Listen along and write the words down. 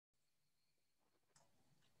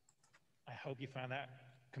hope you found that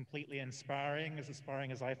completely inspiring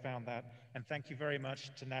as I found that. And thank you very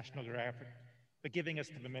much to National Geographic for giving us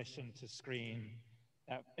the permission to screen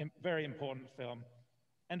that very important film.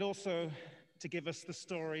 And also to give us the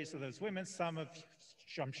stories of those women, some of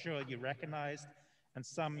which I'm sure you recognized, and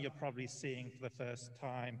some you're probably seeing for the first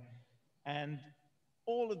time. And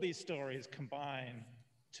all of these stories combine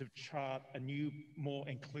to chart a new, more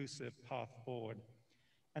inclusive path forward.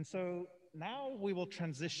 And so now we will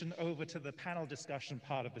transition over to the panel discussion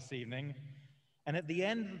part of this evening. And at the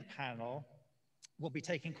end of the panel, we'll be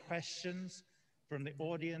taking questions from the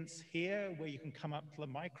audience here, where you can come up to the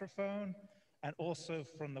microphone, and also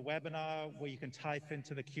from the webinar, where you can type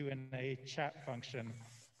into the Q&A chat function.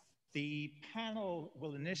 The panel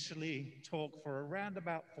will initially talk for around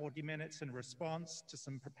about 40 minutes in response to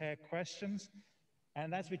some prepared questions.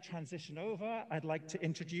 And as we transition over, I'd like to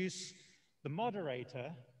introduce the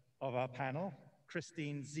moderator of our panel,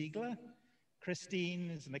 Kristine Zeigler.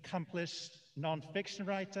 Kristine is an accomplished nonfiction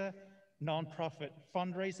writer, nonprofit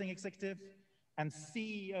fundraising executive, and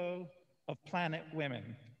CEO of Planet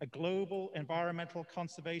Women, a global environmental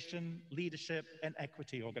conservation, leadership, and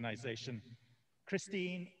equity organization.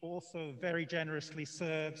 Kristine also very generously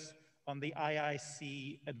serves on the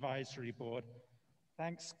IIC advisory board.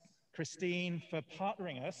 Thanks, Kristine, for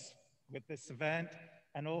partnering us with this event,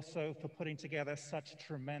 and also for putting together such a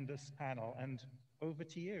tremendous panel. And over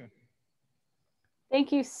to you.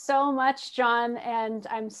 Thank you so much, John. And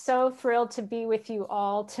I'm so thrilled to be with you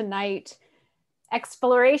all tonight.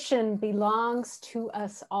 Exploration belongs to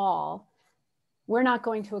us all. We're not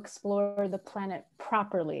going to explore the planet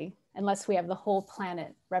properly unless we have the whole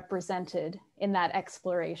planet represented in that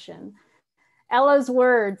exploration. Ella's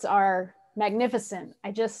words are magnificent.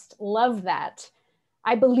 I just love that.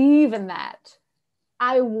 I believe in that.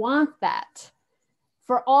 I want that.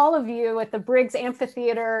 For all of you at the Briggs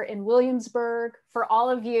Amphitheater in Williamsburg, for all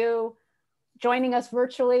of you joining us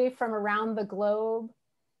virtually from around the globe,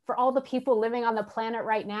 for all the people living on the planet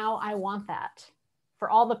right now, I want that. For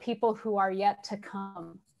all the people who are yet to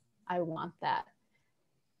come, I want that.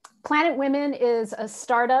 Planet Women is a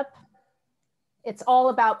startup. It's all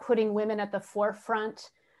about putting women at the forefront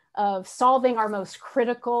of solving our most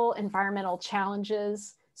critical environmental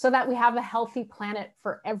challenges so that we have a healthy planet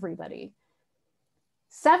for everybody.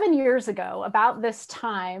 7 years ago, about this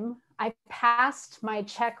time, I passed my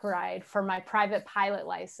check ride for my private pilot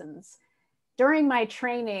license. During my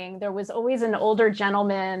training, there was always an older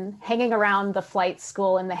gentleman hanging around the flight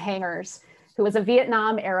school in the hangars who was a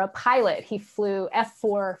Vietnam era pilot. He flew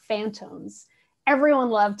F-4 Phantoms. Everyone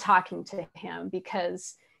loved talking to him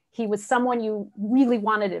because he was someone you really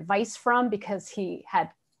wanted advice from, because he had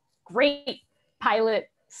great pilot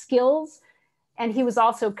skills, and he was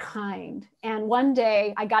also kind. And one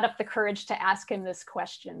day I got up the courage to ask him this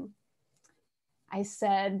question. I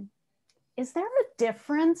said, is there a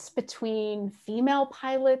difference between female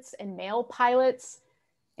pilots and male pilots?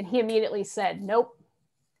 And he immediately said, nope,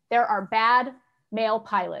 there are bad male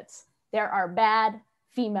pilots. There are bad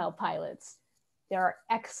female pilots. There are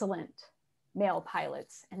excellent male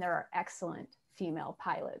pilots, and there are excellent female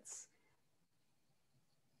pilots.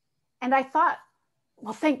 And I thought,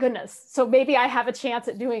 well, thank goodness. So maybe I have a chance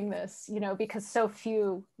at doing this, you know, because so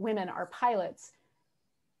few women are pilots.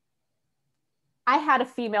 I had a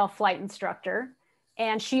female flight instructor,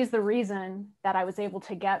 and she's the reason that I was able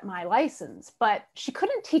to get my license, but she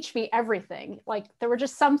couldn't teach me everything. Like, there were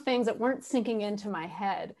just some things that weren't sinking into my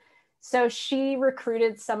head. So she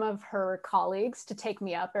recruited some of her colleagues to take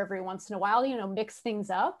me up every once in a while, you know, mix things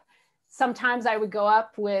up. Sometimes I would go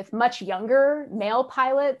up with much younger male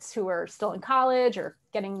pilots who are still in college or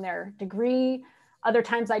getting their degree. Other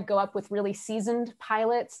times I'd go up with really seasoned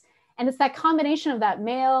pilots. And it's that combination of that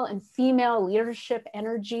male and female leadership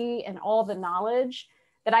energy and all the knowledge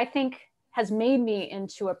that I think has made me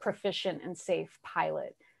into a proficient and safe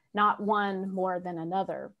pilot, not one more than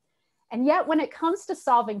another. And yet when it comes to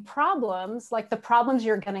solving problems, like the problems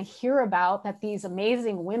you're going to hear about that these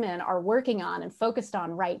amazing women are working on and focused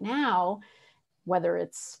on right now, whether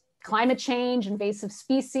it's climate change, invasive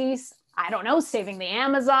species, I don't know, saving the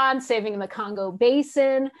Amazon, saving the Congo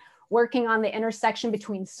Basin, working on the intersection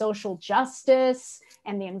between social justice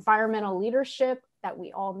and the environmental leadership that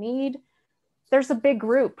we all need, there's a big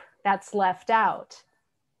group that's left out.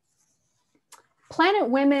 Planet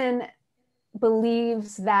Women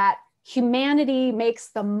believes that humanity makes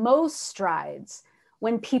the most strides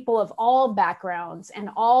when people of all backgrounds and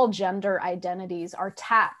all gender identities are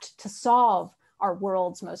tapped to solve our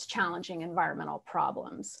world's most challenging environmental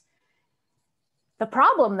problems. The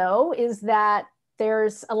problem, though, is that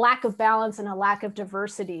there's a lack of balance and a lack of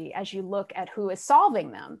diversity as you look at who is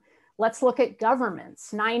solving them. Let's look at governments.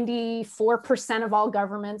 94% of all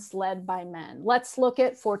governments led by men. Let's look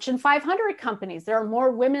at Fortune 500 companies. There are more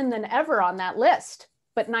women than ever on that list,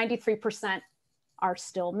 but 93% are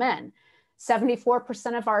still men.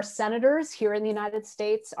 74% of our senators here in the United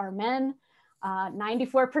States are men.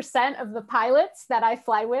 94% of the pilots that I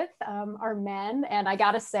fly with are men. And I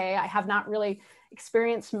gotta say, I have not really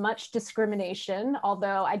experienced much discrimination,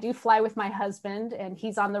 although I do fly with my husband and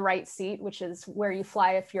he's on the right seat, which is where you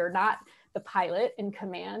fly if you're not the pilot in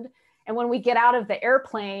command. And when we get out of the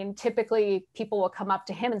airplane, typically people will come up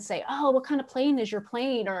to him and say, oh, what kind of plane is your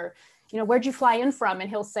plane? Or, you know, where'd you fly in from? And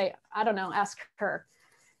he'll say, I don't know, ask her.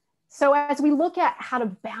 So as we look at how to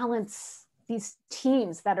balance these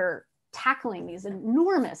teams that are tackling these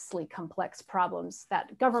enormously complex problems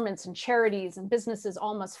that governments and charities and businesses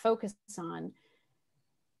all must focus on,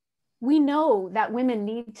 we know that women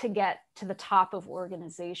need to get to the top of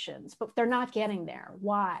organizations, but they're not getting there.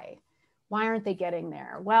 Why? Why aren't they getting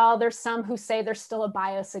there? Well, there's some who say there's still a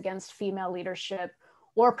bias against female leadership,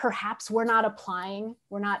 or perhaps we're not applying,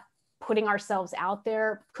 we're not putting ourselves out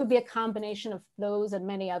there. Could be a combination of those and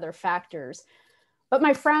many other factors. But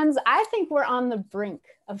my friends, I think we're on the brink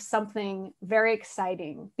of something very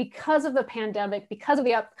exciting because of the pandemic, because of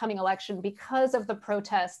the upcoming election, because of the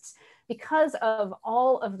protests, because of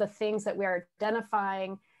all of the things that we're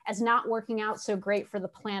identifying as not working out so great for the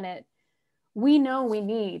planet. We know we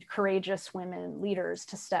need courageous women leaders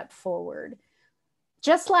to step forward.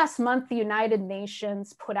 Just last month, the United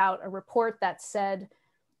Nations put out a report that said,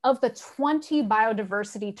 of the 20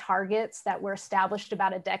 biodiversity targets that were established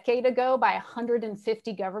about a decade ago by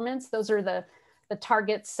 150 governments, those are the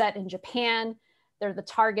targets set in Japan. They're the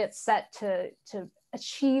targets set to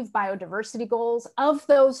achieve biodiversity goals. Of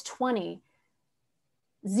those 20,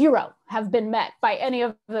 0 have been met by any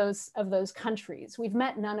of those countries. We've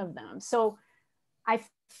met none of them. So I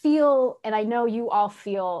feel, and I know you all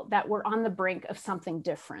feel, that we're on the brink of something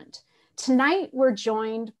different. Tonight, we're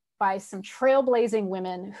joined by some trailblazing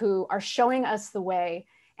women who are showing us the way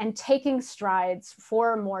and taking strides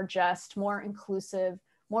for a more just, more inclusive,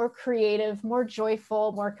 more creative, more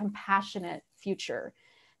joyful, more compassionate future.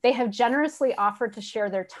 They have generously offered to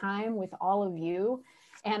share their time with all of you.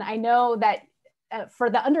 And I know that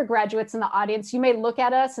for the undergraduates in the audience, you may look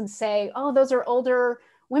at us and say, oh, those are older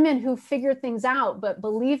women who figured things out. But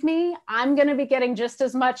believe me, I'm gonna be getting just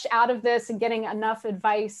as much out of this and getting enough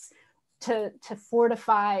advice to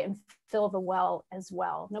fortify and fill the well as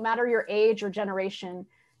well. No matter your age or generation,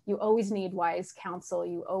 you always need wise counsel.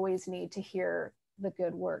 You always need to hear the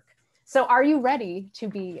good work. So are you ready to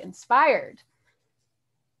be inspired?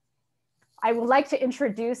 I would like to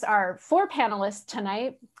introduce our 4 panelists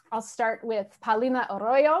tonight. I'll start with Paulina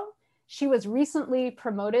Arroyo. She was recently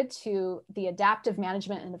promoted to the Adaptive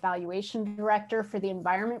Management and Evaluation Director for the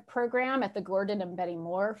Environment Program at the Gordon and Betty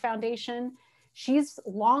Moore Foundation. She's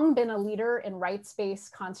long been a leader in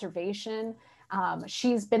rights-based conservation.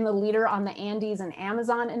 She's been the leader on the Andes and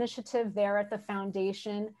Amazon initiative there at the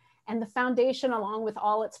foundation. And the foundation, along with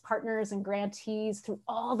all its partners and grantees through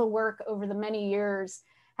all the work over the many years,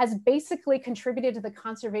 has basically contributed to the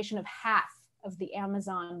conservation of half of the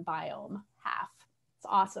Amazon biome, half. It's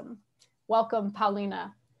awesome. Welcome,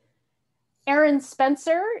 Paulina. Erin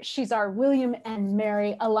Spencer, she's our William and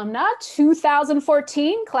Mary alumna,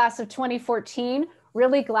 2014, class of 2014.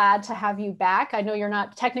 Really glad to have you back. I know you're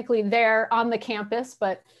not technically there on the campus,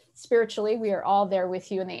 but spiritually, we are all there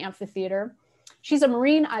with you in the amphitheater. She's a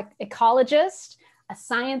marine ecologist, a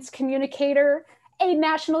science communicator, a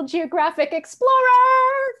National Geographic Explorer,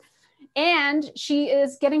 and she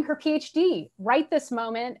is getting her PhD right this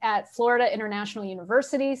moment at Florida International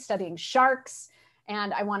University, studying sharks.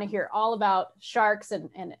 And I want to hear all about sharks and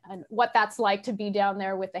what that's like to be down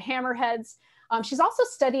there with the hammerheads. She's also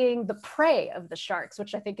studying the prey of the sharks,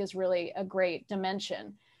 which I think is really a great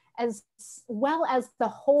dimension, as well as the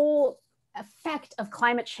whole effect of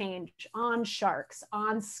climate change on sharks,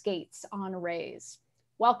 on skates, on rays.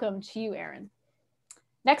 Welcome to you, Erin.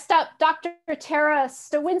 Next up, Dr. Tara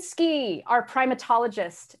Stoinski, our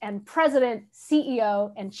primatologist and president,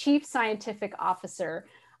 CEO, and chief scientific officer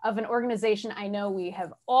of an organization I know we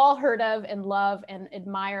have all heard of and love and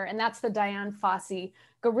admire, and that's the Dian Fossey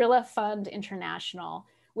Gorilla Fund International,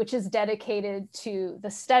 which is dedicated to the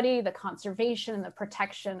study, the conservation, and the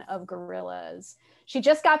protection of gorillas. She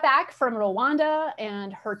just got back from Rwanda,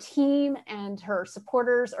 and her team and her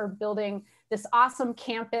supporters are building this awesome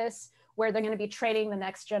campus where they're going to be training the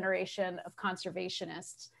next generation of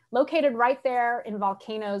conservationists, located right there in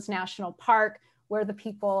Volcanoes National Park, where the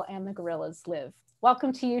people and the gorillas live.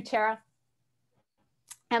 Welcome to you, Tara.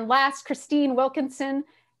 And last, Kristine Wilkinson,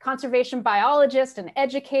 conservation biologist and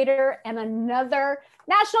educator, and another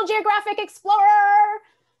National Geographic Explorer.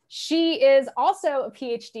 She is also a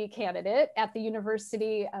PhD candidate at the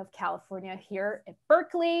University of California here at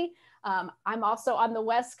Berkeley. I'm also on the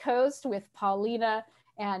West Coast with Paulina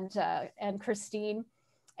and Kristine,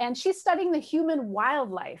 and she's studying the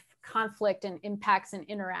human-wildlife conflict and impacts and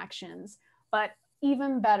interactions, but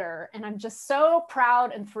even better, and I'm just so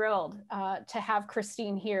proud and thrilled to have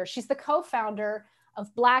Kristine here. She's the co-founder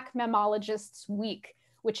of Black Mammalogists Week,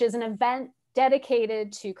 which is an event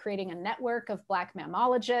dedicated to creating a network of Black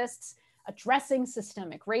mammalogists, addressing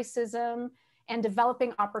systemic racism, and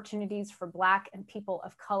developing opportunities for Black and people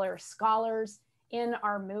of color scholars in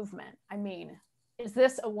our movement. I mean, is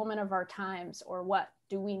this a woman of our times, or what?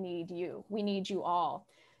 Do we need you? We need you all.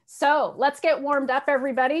 So let's get warmed up,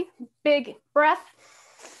 everybody. Big breath.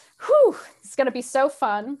 Whew, it's gonna be so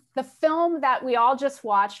fun. The film that we all just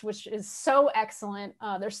watched, which is so excellent,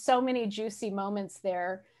 there's so many juicy moments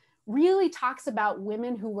there, really talks about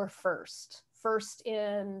women who were first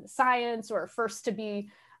in science, or first to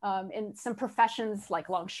be in some professions like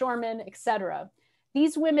longshoremen, etc.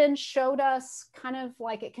 These women showed us kind of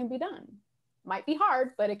like it can be done. Might be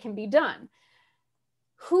hard, but it can be done.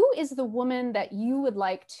 Who is the woman that you would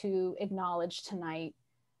like to acknowledge tonight?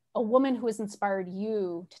 A woman who has inspired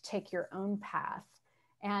you to take your own path.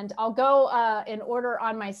 And I'll go in order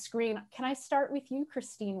on my screen. Can I start with you,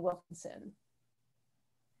 Kristine Wilkinson?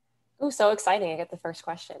 Oh, so exciting. I get the first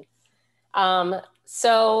question.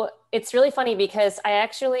 So it's really funny because I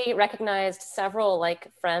actually recognized several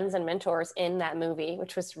like friends and mentors in that movie,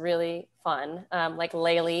 which was really fun. Like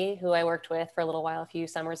Laylee, who I worked with for a little while, a few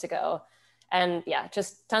summers ago. And yeah,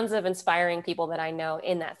 just tons of inspiring people that I know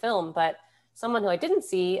in that film. But someone who I didn't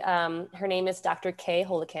see, her name is Dr. Kay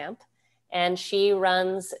Holekamp, and she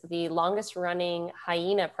runs the longest running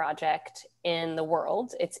hyena project in the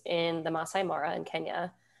world. It's in the Masai Mara in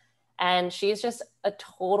Kenya. And she's just a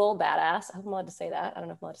total badass. I hope I'm allowed to say that. I don't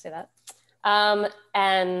know if I'm allowed to say that.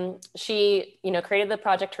 And she, created the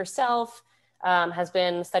project herself, has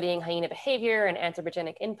been studying hyena behavior and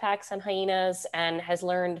anthropogenic impacts on hyenas, and has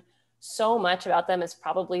learned so much about them, is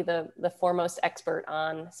probably the foremost expert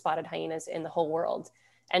on spotted hyenas in the whole world.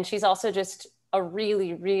 And she's also just a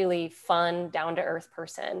really, really fun, down-to-earth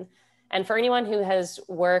person. And for anyone who has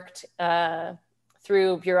worked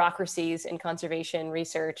through bureaucracies in conservation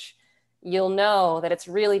research, you'll know that it's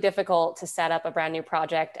really difficult to set up a brand new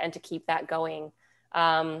project and to keep that going.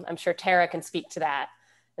 I'm sure Tara can speak to that.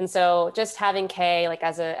 And so just having Kay like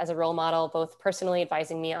as a role model, both personally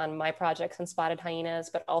advising me on my projects on spotted hyenas,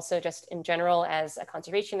 but also just in general as a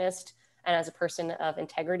conservationist and as a person of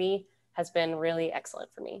integrity, has been really excellent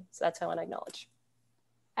for me. So that's who I want to acknowledge.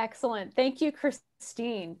 Excellent. Thank you,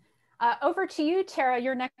 Kristine. Over to you, Tara.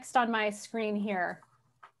 You're next on my screen here.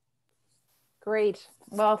 Great.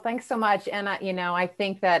 Well, thanks so much. And I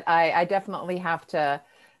think that I definitely have to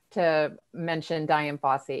mention Dian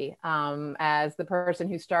Fossey as the person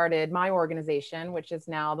who started my organization, which is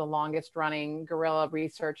now the longest running gorilla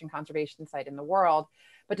research and conservation site in the world.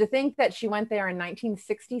 But to think that she went there in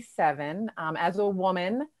 1967 as a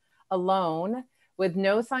woman alone with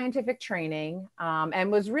no scientific training,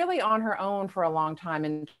 and was really on her own for a long time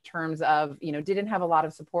in terms of, didn't have a lot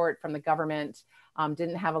of support from the government,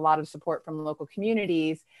 didn't have a lot of support from local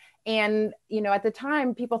communities. And, at the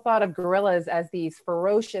time, people thought of gorillas as these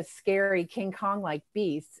ferocious, scary King Kong-like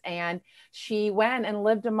beasts. And she went and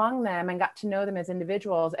lived among them and got to know them as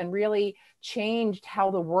individuals and really changed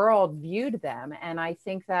how the world viewed them. And I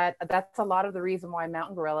think that that's a lot of the reason why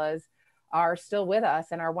mountain gorillas are still with us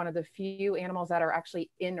and are one of the few animals that are actually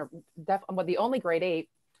the only great ape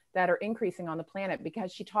that are increasing on the planet,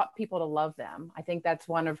 because she taught people to love them. I think that's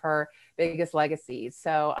one of her biggest legacies.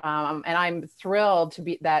 So, and I'm thrilled to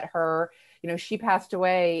be that her, she passed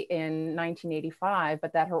away in 1985,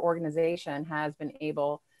 but that her organization has been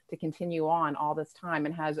able to continue on all this time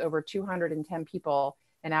and has over 210 people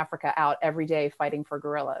in Africa out every day fighting for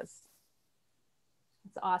gorillas.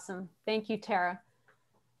 That's awesome. Thank you, Tara.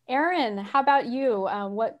 Erin, how about you?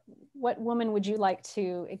 What woman would you like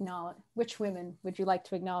to acknowledge? Which women would you like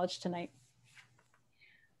to acknowledge tonight?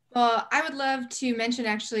 Well, I would love to mention,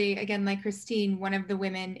 actually, again, like Kristine, one of the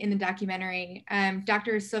women in the documentary,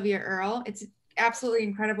 Dr. Sylvia Earle. It's absolutely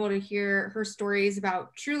incredible to hear her stories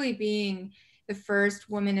about truly being the first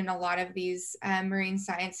woman in a lot of these marine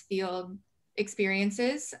science field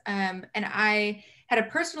experiences. And I had a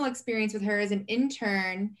personal experience with her as an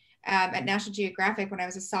intern at National Geographic when I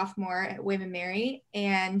was a sophomore at William & Mary,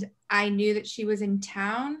 and I knew that she was in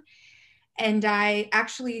town, And I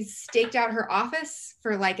actually staked out her office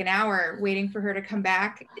for like an hour waiting for her to come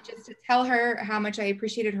back, just to tell her how much I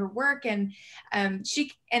appreciated her work. And and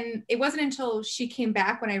it wasn't until she came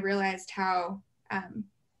back when I realized how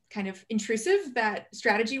kind of intrusive that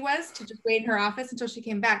strategy was, to just wait in her office until she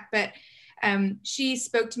came back. But she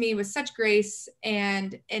spoke to me with such grace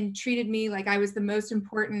and treated me like I was the most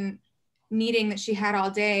important meeting that she had all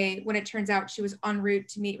day, when it turns out she was en route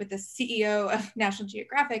to meet with the CEO of National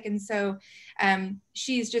Geographic. And so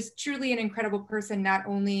she's just truly an incredible person, not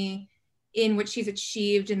only in what she's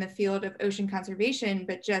achieved in the field of ocean conservation,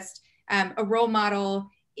 but just a role model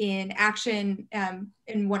in action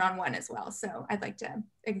in one-on-one as well. So I'd like to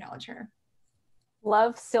acknowledge her.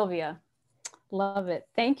 Love Sylvia. Love it.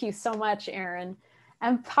 Thank you so much, Erin.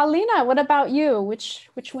 And Paulina, what about you? Which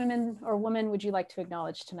women or woman would you like to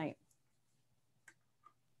acknowledge tonight?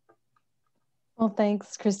 Well,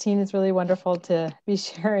 thanks, Kristine. It's really wonderful to be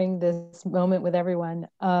sharing this moment with everyone.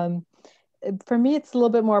 For me, it's a little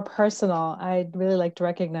bit more personal. I'd really like to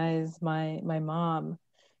recognize my mom,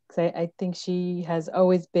 because I think she has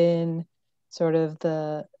always been sort of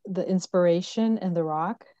the inspiration and the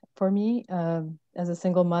rock for me. As a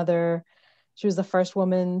single mother, she was the first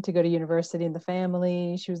woman to go to university in the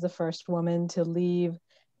family. She was the first woman to leave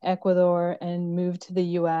Ecuador and move to the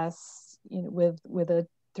U.S., with a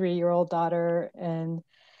 3-year-old daughter, and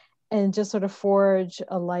just sort of forge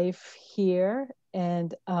a life here,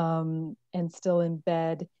 and still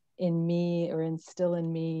embed in me, or instill in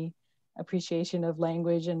me, appreciation of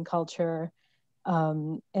language and culture.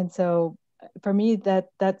 And so for me,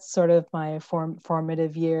 that's sort of my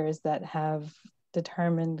formative years that have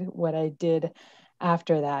determined what I did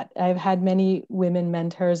after that. I've had many women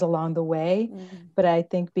mentors along the way, but I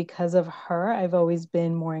think because of her, I've always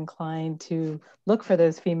been more inclined to look for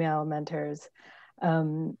those female mentors,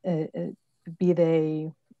 be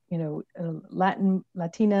they,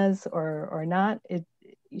 Latinas or not.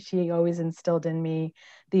 She always instilled in me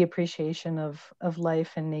the appreciation of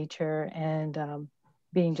life and nature, and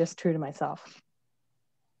being just true to myself.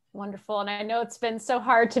 Wonderful. And I know it's been so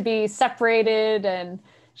hard to be separated, and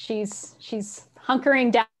she's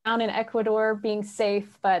hunkering down in Ecuador, being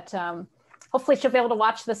safe, but hopefully she'll be able to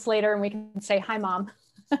watch this later and we can say, hi, Mom.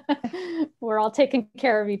 We're all taking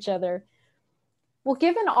care of each other. Well,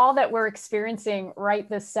 given all that we're experiencing right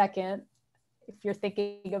this second, if you're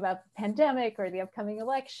thinking about the pandemic or the upcoming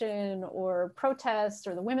election or protests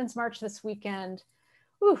or the Women's March this weekend,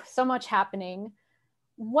 so much happening.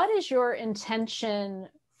 What is your intention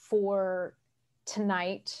for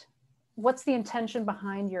tonight? What's the intention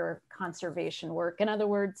behind your conservation work? In other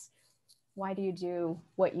words, why do you do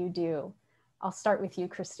what you do? I'll start with you,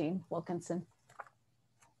 Kristine Wilkinson.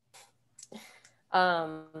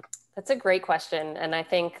 That's a great question. And I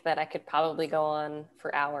think that I could probably go on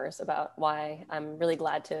for hours about why I'm really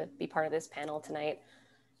glad to be part of this panel tonight.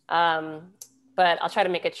 But I'll try to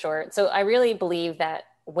make it short. So I really believe that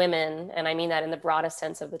women, and I mean that in the broadest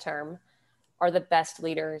sense of the term, are the best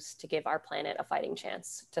leaders to give our planet a fighting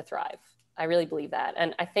chance to thrive. I really believe that.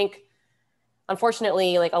 And I think,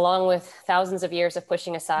 unfortunately, like along with thousands of years of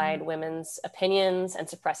pushing aside women's opinions and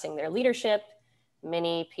suppressing their leadership,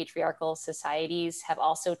 many patriarchal societies have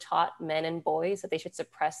also taught men and boys that they should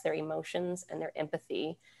suppress their emotions and their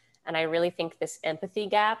empathy. And I really think this empathy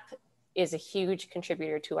gap is a huge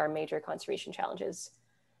contributor to our major conservation challenges.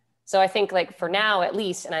 So I think, like, for now, at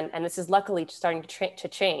least, and this is luckily starting to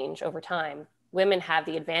change over time, women have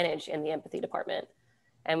the advantage in the empathy department.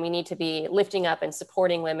 And we need to be lifting up and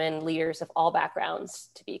supporting women leaders of all backgrounds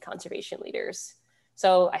to be conservation leaders.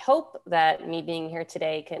 So I hope that me being here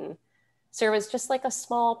today can serve as just like a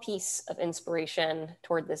small piece of inspiration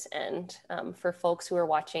toward this end, for folks who are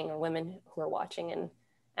watching, or women who are watching,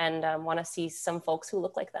 and want to see some folks who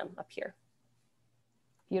look like them up here.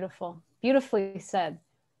 Beautiful, beautifully said.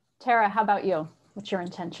 Tara, how about you? What's your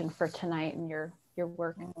intention for tonight and your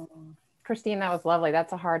work? Kristine, that was lovely.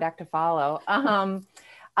 That's a hard act to follow.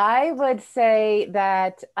 I would say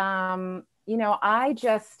that, I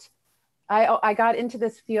got into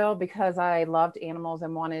this field because I loved animals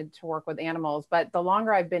and wanted to work with animals. But the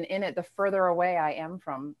longer I've been in it, the further away I am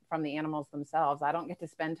from the animals themselves. I don't get to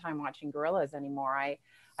spend time watching gorillas anymore. I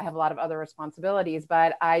have a lot of other responsibilities,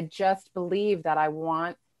 but I just believe that I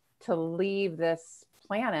want to leave this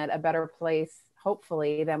planet a better place,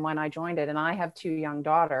 hopefully, than when I joined it. And I have 2 young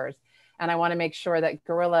daughters. And I want to make sure that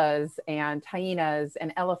gorillas and hyenas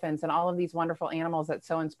and elephants and all of these wonderful animals that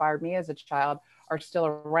so inspired me as a child are still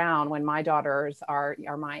around when my daughters are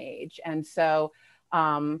my age. And so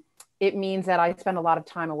it means that I spend a lot of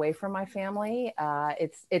time away from my family.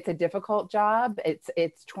 It's a difficult job.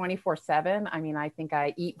 It's 24/7. I mean, I think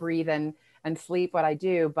I eat, breathe, and sleep what I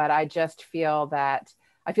do, but I just feel that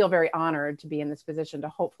I feel very honored to be in this position to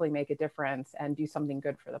hopefully make a difference and do something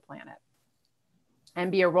good for the planet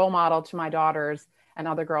and be a role model to my daughters and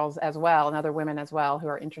other girls as well, and other women as well who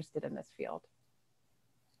are interested in this field.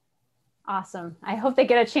 Awesome. I hope they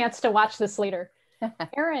get a chance to watch this later.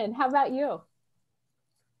 Erin, how about you?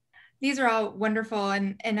 These are all wonderful.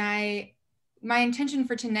 And my intention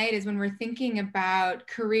for tonight is when we're thinking about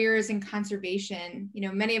careers in conservation, you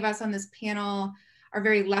know, many of us on this panel are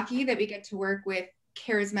very lucky that we get to work with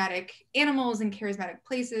charismatic animals and charismatic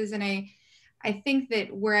places. And I think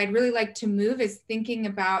that where I'd really like to move is thinking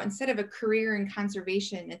about, instead of a career in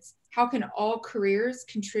conservation, it's how can all careers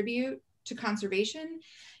contribute to conservation?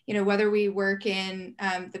 You know, whether we work in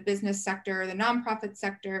the business sector, the nonprofit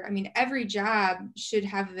sector, I mean, every job should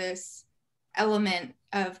have this element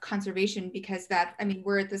of conservation, because that, I mean,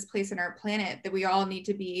 we're at this place in our planet that we all need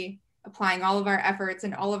to be applying all of our efforts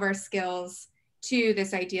and all of our skills to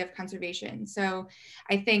this idea of conservation. So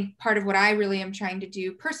I think part of what I really am trying to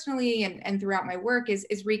do personally and throughout my work is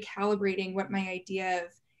recalibrating what my idea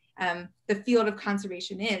of the field of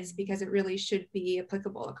conservation is, because it really should be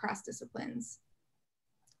applicable across disciplines.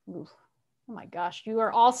 Ooh. Oh my gosh, you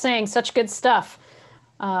are all saying such good stuff.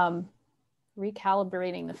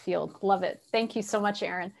 Recalibrating the field. Love it. Thank you so much,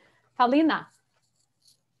 Erin. Paulina.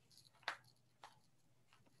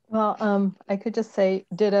 Well, I could just say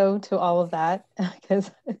ditto to all of that,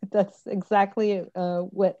 because that's exactly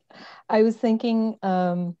what I was thinking.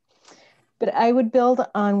 But I would build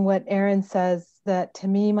on what Erin says, that to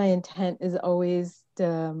me, my intent is always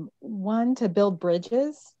one, to build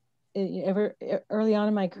bridges. Early on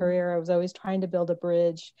in my career, I was always trying to build a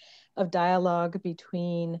bridge of dialogue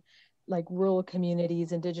between like rural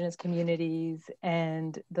communities, indigenous communities,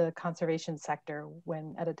 and the conservation sector,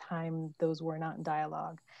 when at a time those were not in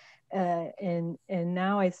dialogue. And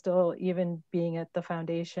now I still, even being at the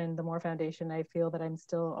foundation, the Moore Foundation, I feel that I'm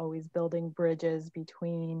still always building bridges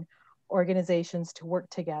between organizations to work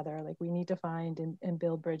together. Like, we need to find and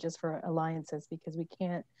build bridges for alliances, because we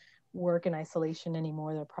can't work in isolation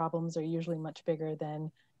anymore. The problems are usually much bigger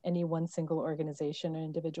than any one single organization or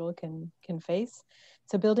individual can face.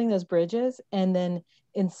 So building those bridges, and then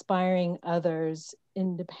inspiring others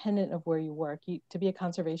independent of where you work. To be a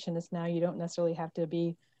conservationist now, you don't necessarily have to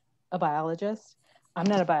be a biologist. I'm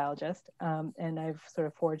not a biologist, and I've sort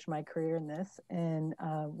of forged my career in this, and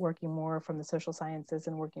working more from the social sciences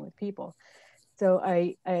and working with people. So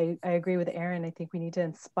I agree with Erin. I think we need to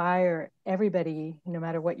inspire everybody, no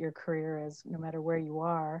matter what your career is, no matter where you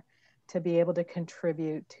are, to be able to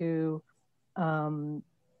contribute to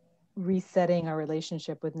resetting our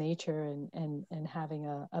relationship with nature and having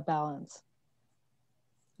a balance.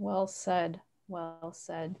 Well said. Well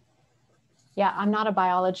said. Yeah, I'm not a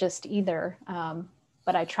biologist either,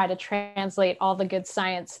 but I try to translate all the good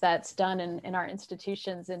science that's done in our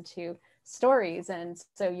institutions into stories. And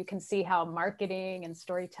so you can see how marketing and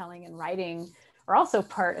storytelling and writing are also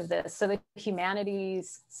part of this. So the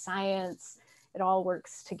humanities, science, it all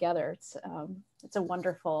works together. It's a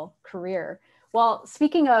wonderful career. Well,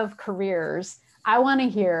 speaking of careers, I want to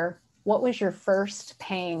hear, what was your first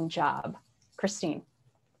paying job? Kristine.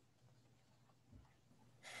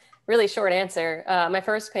 Really short answer. My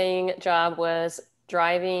first paying job was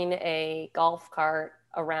driving a golf cart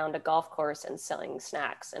around a golf course and selling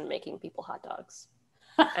snacks and making people hot dogs.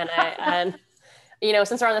 And you know,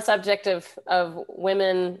 since we're on the subject of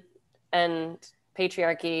women and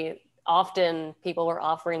patriarchy, often people were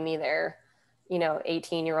offering me their,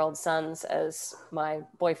 18-year-old sons as my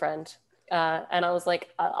boyfriend. And I was like,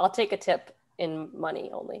 I'll take a tip in money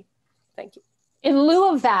only. Thank you. In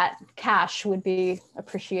lieu of that, cash would be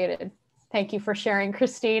appreciated. Thank you for sharing,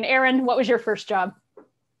 Kristine. Erin, what was your first job?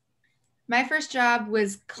 My first job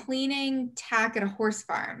was cleaning tack at a horse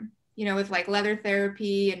farm, with like leather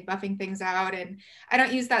therapy and buffing things out. And I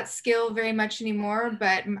don't use that skill very much anymore,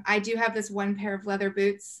 but I do have this one pair of leather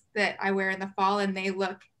boots that I wear in the fall, and they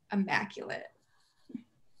look immaculate.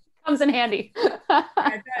 Comes in handy. Yeah,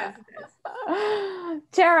 it does.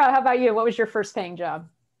 Tara, how about you? What was your first paying job?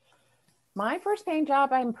 My first paying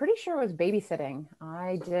job, I'm pretty sure, was babysitting.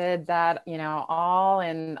 I did that,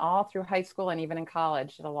 all through high school and even in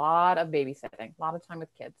college. Did a lot of babysitting, a lot of time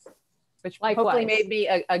with kids, which hopefully made me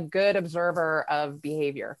a good observer of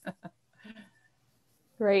behavior.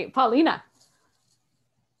 Great. Paulina.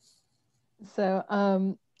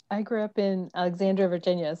 So I grew up in Alexandria,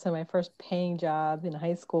 Virginia. So my first paying job in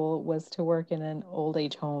high school was to work in an old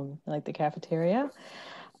age home, like the cafeteria.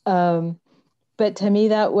 but to me,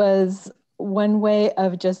 that was one way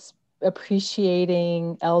of just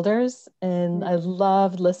appreciating elders. And I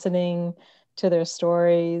loved listening to their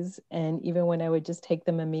stories. And even when I would just take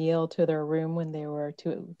them a meal to their room when they were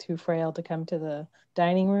too frail to come to the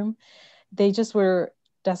dining room, they just were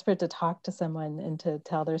desperate to talk to someone and to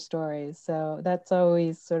tell their stories. So that's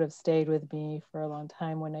always sort of stayed with me for a long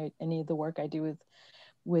time. When any of the work I do with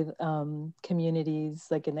communities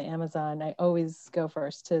like in the Amazon, I always go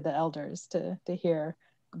first to the elders to hear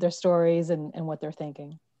their stories and what they're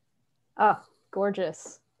thinking. Oh,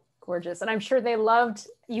 gorgeous, gorgeous. And I'm sure they loved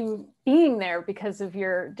you being there because of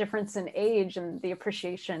your difference in age and the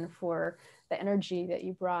appreciation for the energy that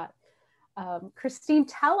you brought. Kristine,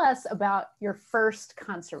 tell us about your first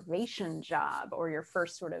conservation job, or your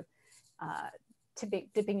first sort of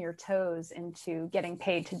dipping your toes into getting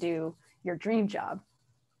paid to do your dream job.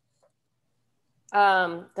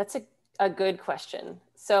 That's a good question.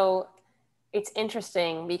 So it's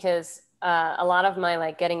interesting because a lot of my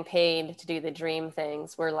like getting paid to do the dream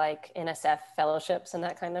things were like NSF fellowships and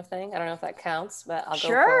that kind of thing. I don't know if that counts, but I'll go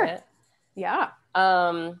for it. Yeah.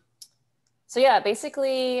 So yeah,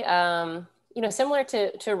 basically, you know, similar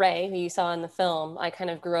to Ray, who you saw in the film, I kind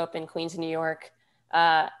of grew up in Queens, New York,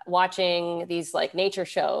 watching these like nature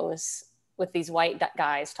shows with these white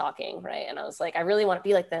guys talking, right? And I was like, I really want to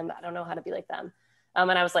be like them, but I don't know how to be like them. And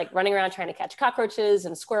I was like running around trying to catch cockroaches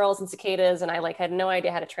and squirrels and cicadas, and I like had no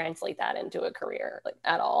idea how to translate that into a career like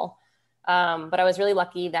at all. But I was really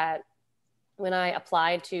lucky that when I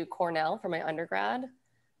applied to Cornell for my undergrad,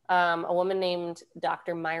 a woman named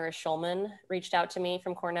Dr. Myra Schulman reached out to me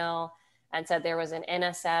from Cornell and said there was an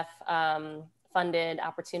NSF funded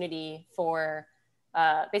opportunity for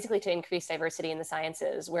basically to increase diversity in the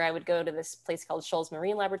sciences, where I would go to this place called Shoals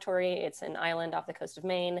Marine Laboratory. It's an island off the coast of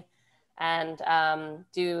Maine, and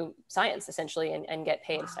do science essentially and get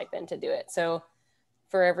paid a stipend to do it. So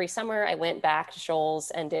for every summer, I went back to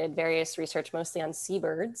Shoals and did various research, mostly on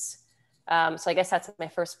seabirds. So I guess that's my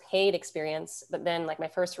first paid experience. But then like my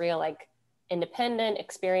first real like independent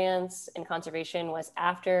experience in conservation was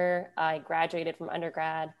after I graduated from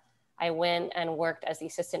undergrad. I went and worked as the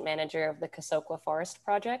assistant manager of the Kasokwa Forest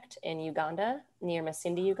Project in Uganda, near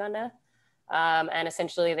Masindi, Uganda. And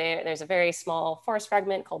essentially there's a very small forest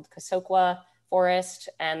fragment called Kasokwa Forest,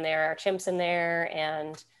 and there are chimps in there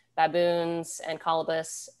and baboons and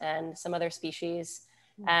colobus and some other species.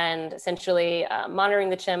 And essentially monitoring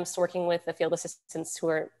the chimps, working with the field assistants who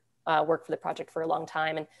are worked for the project for a long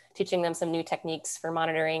time and teaching them some new techniques for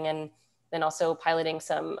monitoring, and then also piloting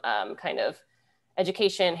some kind of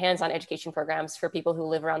education, hands-on education programs for people who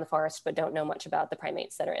live around the forest but don't know much about the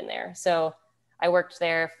primates that are in there. So I worked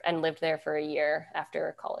there and lived there for a year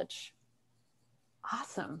after college.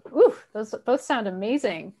 Awesome. Ooh, those both sound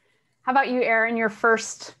amazing. How about you, Erin, your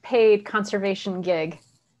first paid conservation gig?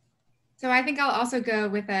 So I think I'll also go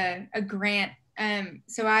with a grant.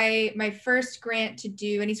 So my first grant to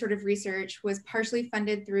do any sort of research was partially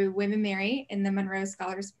funded through Women Marry in the Monroe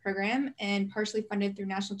Scholars Program and partially funded through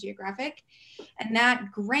National Geographic. And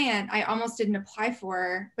that grant I almost didn't apply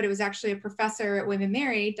for, but it was actually a professor at Women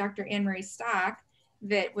Marry, Dr. Anne Marie Stock,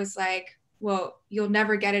 that was like, well, you'll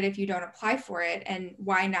never get it if you don't apply for it, and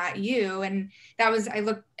why not you? And that was, I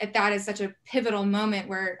looked at that as such a pivotal moment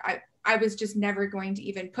where I was just never going to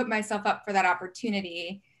even put myself up for that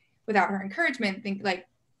opportunity without her encouragement, like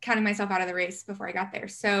counting myself out of the race before I got there.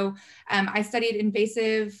 So I studied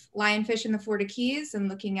invasive lionfish in the Florida Keys and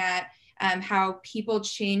looking at how people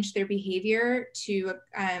change their behavior to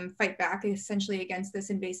fight back essentially against this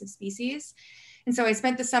invasive species. And so I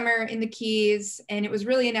spent the summer in the Keys, and it was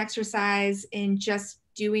really an exercise in just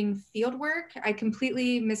doing field work. I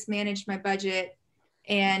completely mismanaged my budget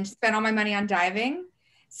and spent all my money on diving.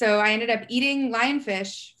 So I ended up eating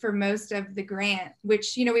lionfish for most of the grant,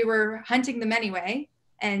 which, you know, we were hunting them anyway.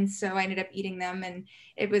 And so I ended up eating them, and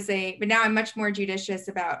it was but now I'm much more judicious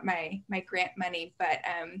about my grant money, but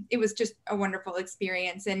it was just a wonderful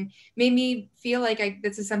experience and made me feel like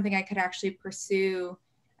this is something I could actually pursue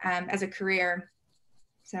as a career.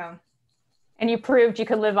 So. And you proved you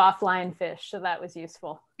could live off lionfish, so that was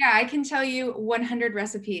useful. Yeah, I can tell you 100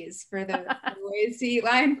 recipes for the ways to eat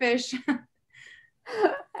lionfish.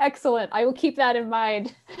 Excellent. I will keep that in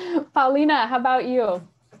mind. Paulina, how about you?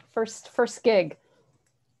 First gig.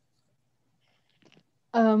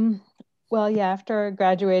 Well, yeah, after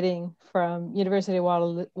graduating from University of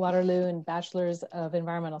Waterloo and Bachelor's of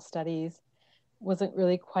Environmental Studies, wasn't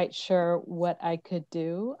really quite sure what I could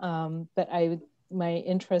do, but my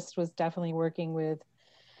interest was definitely working with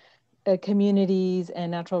communities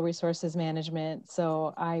and natural resources management.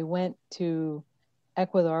 So I went to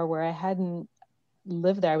Ecuador, where I hadn't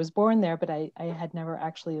live there. I was born there, but I had never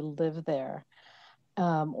actually lived there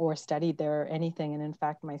or studied there or anything. And in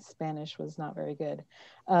fact, my Spanish was not very good.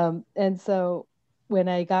 And so when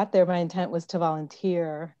I got there, my intent was to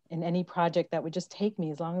volunteer in any project that would just take me,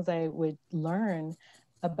 as long as I would learn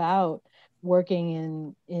about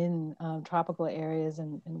working in tropical areas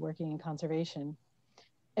and working in conservation.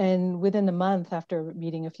 And within a month, after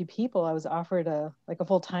meeting a few people, I was offered a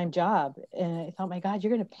full-time job. And I thought, my God,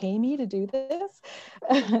 you're going to pay me to do this?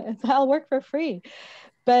 I'll work for free.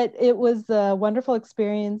 But it was a wonderful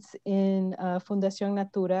experience in Fundación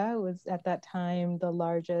Natura. It was at that time the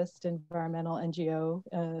largest environmental NGO,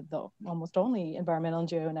 the almost only environmental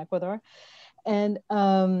NGO in Ecuador, and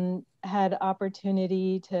had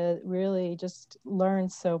opportunity to really just learn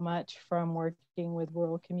so much from working with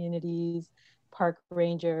rural communities, park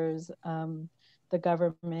rangers, the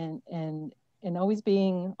government, and always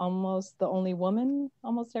being almost the only woman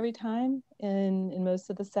almost every time in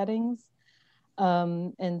most of the settings.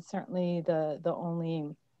 And certainly the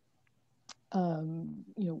only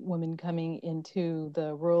woman coming into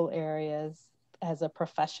the rural areas as a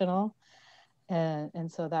professional, and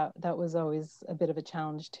so that was always a bit of a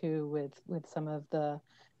challenge too with some of the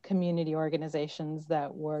community organizations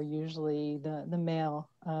that were usually the male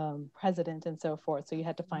president and so forth. So you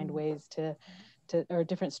had to find ways to or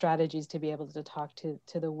different strategies to be able to talk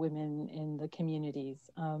to the women in the communities.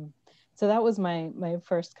 So that was my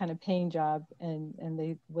first kind of paying job, and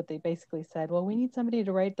what they basically said, well, we need somebody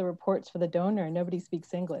to write the reports for the donor, and nobody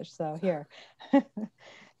speaks English, so here.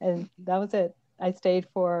 And that was it. I stayed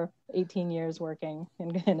for 18 years working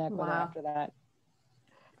in Ecuador after that.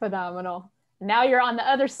 Phenomenal. Now you're on the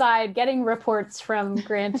other side getting reports from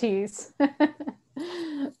grantees.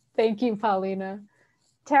 Thank you, Paulina.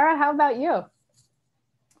 Tara, how about you?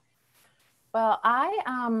 Well,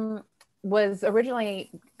 I was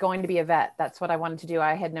originally going to be a vet. That's what I wanted to do.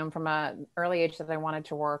 I had known from an early age that I wanted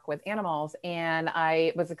to work with animals, and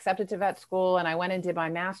I was accepted to vet school, and I went and did my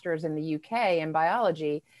master's in the UK in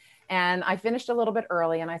biology. And I finished a little bit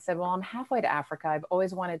early, and I said, well, I'm halfway to Africa. I've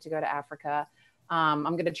always wanted to go to Africa. I'm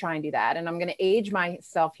going to try and do that. And I'm going to age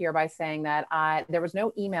myself here by saying that there was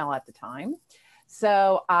no email at the time.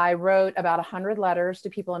 So I wrote about 100 letters to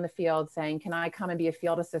people in the field saying, can I come and be a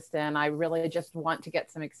field assistant? I really just want to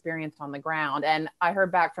get some experience on the ground. And I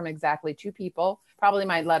heard back from exactly 2 people. Probably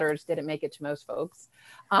my letters didn't make it to most folks.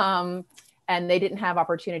 And they didn't have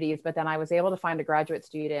opportunities, but then I was able to find a graduate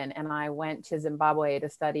student, and I went to Zimbabwe to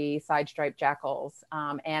study side-striped jackals.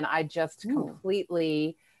 And I just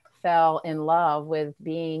completely fell in love with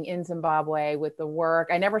being in Zimbabwe, with the work.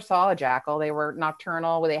 I never saw a jackal. They were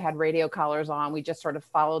nocturnal, they had radio collars on. We just sort of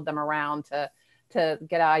followed them around to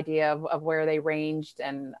get an idea of where they ranged.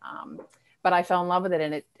 And but I fell in love with it,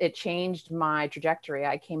 and it changed my trajectory.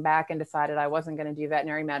 I came back and decided I wasn't going to do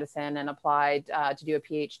veterinary medicine, and applied to do a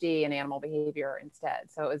PhD in animal behavior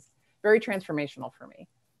instead. So it was very transformational for me.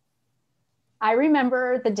 I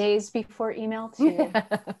remember the days before email too.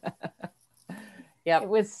 Yep. It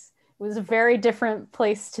was a very different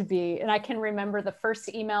place to be. And I can remember the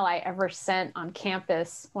first email I ever sent on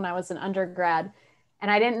campus when I was an undergrad.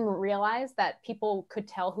 And I didn't realize that people could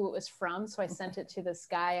tell who it was from. So I sent it to this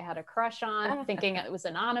guy I had a crush on, thinking it was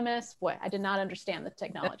anonymous. Boy, I did not understand the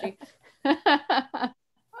technology.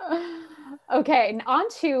 Okay, and on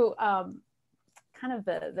to kind of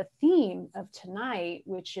the theme of tonight,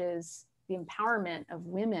 which is the empowerment of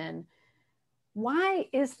women. Why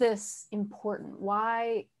is this important?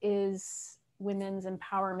 Why is women's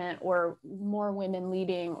empowerment, or more women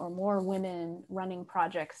leading, or more women running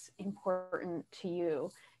projects important to you?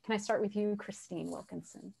 Can I start with you, Kristine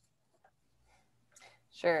Wilkinson?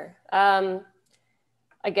 Sure.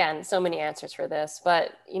 Again, so many answers for this,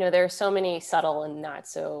 but there are so many subtle and not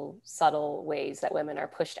so subtle ways that women are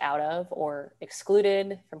pushed out of or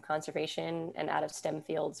excluded from conservation and out of STEM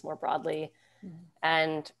fields more broadly.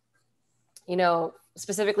 And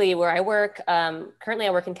specifically where I work, currently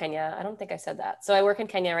I work in Kenya. I don't think I said that. So I work in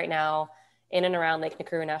Kenya right now in and around Lake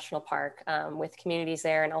Nakuru National Park with communities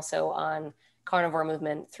there, and also on carnivore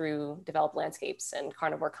movement through developed landscapes and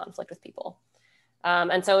carnivore conflict with people.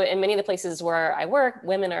 And so in many of the places where I work,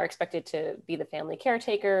 women are expected to be the family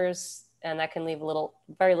caretakers, and that can leave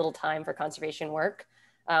very little time for conservation work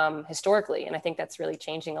historically. And I think that's really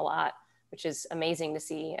changing a lot, which is amazing to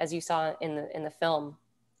see, as you saw in the film.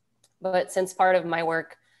 But since part of my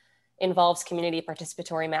work involves community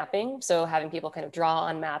participatory mapping, so having people kind of draw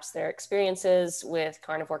on maps their experiences with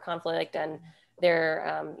carnivore conflict and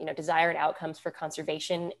their desired outcomes for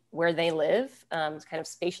conservation where they live, kind of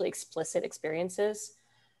spatially explicit experiences,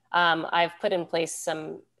 I've put in place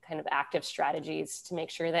some kind of active strategies to make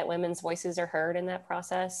sure that women's voices are heard in that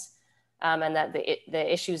process, and that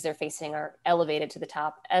the issues they're facing are elevated to the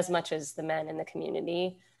top as much as the men in the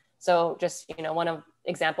community. So just, one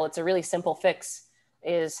example, it's a really simple fix,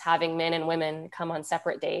 is having men and women come on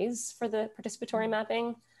separate days for the participatory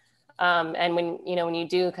mapping. And when you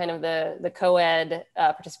do kind of the co-ed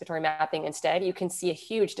participatory mapping instead, you can see a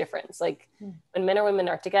huge difference. Like when men or women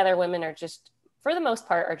are together, women are just, for the most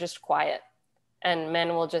part, are just quiet, and men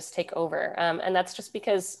will just take over. And that's just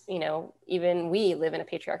because, even we live in a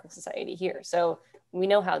patriarchal society here. So we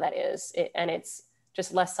know how that is. And it's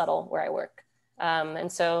just less subtle where I work.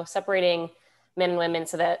 And so separating men and women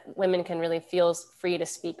so that women can really feel free to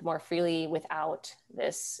speak more freely without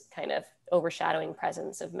this kind of overshadowing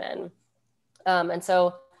presence of men. And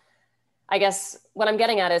so I guess what I'm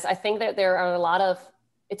getting at is I think that there are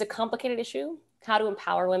it's a complicated issue, how to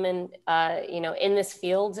empower women, in this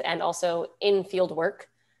field and also in field work.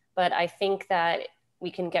 But I think that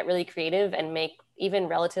we can get really creative and make even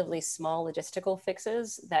relatively small logistical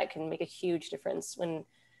fixes that can make a huge difference when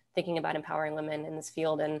thinking about empowering women in this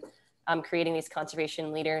field and creating these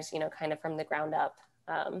conservation leaders, kind of from the ground up.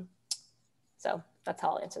 So that's how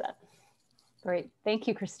I'll answer that. Great, thank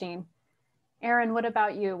you, Kristine. Erin, what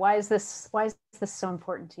about you? Why is this so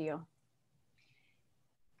important to you?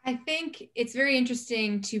 I think it's very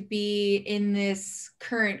interesting to be in this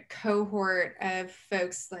current cohort of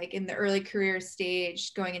folks like in the early career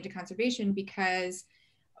stage going into conservation, because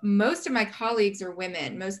most of my colleagues are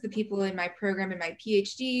women. Most of the people in my program, in my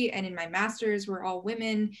PhD and in my master's, were all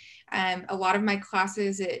women. A lot of my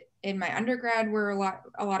classes in my undergrad were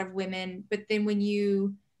a lot of women. But then when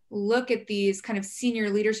you look at these kind of senior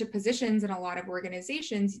leadership positions in a lot of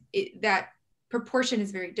organizations, that proportion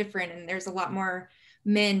is very different, and there's a lot more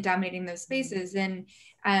men dominating those spaces. And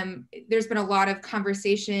there's been a lot of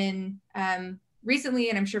conversation recently,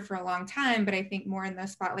 and I'm sure for a long time, but I think more in the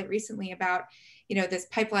spotlight recently about, this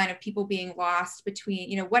pipeline of people being lost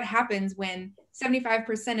between, what happens when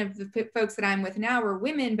 75% of the folks that I'm with now are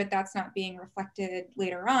women, but that's not being reflected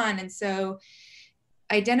later on. And so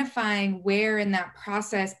identifying where in that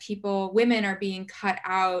process women are being cut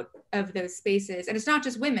out of those spaces. And it's not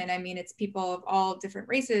just women, I mean, it's people of all different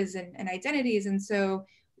races and identities. And so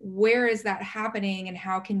where is that happening, and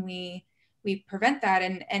how can we prevent that?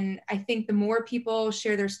 And I think the more people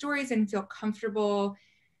share their stories and feel comfortable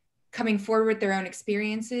coming forward with their own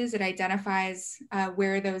experiences, it identifies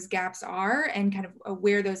where those gaps are and kind of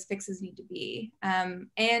where those fixes need to be.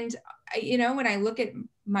 And, when I look at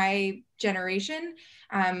my generation,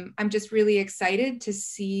 I'm just really excited to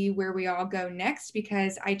see where we all go next,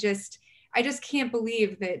 because I just can't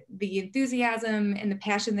believe that the enthusiasm and the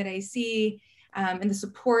passion that I see and the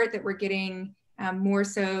support that we're getting more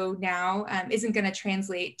so now isn't going to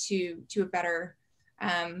translate to a better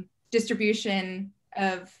distribution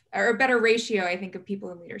or a better ratio, I think, of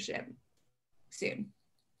people in leadership soon.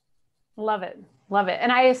 Love it.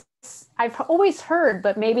 And I've always heard,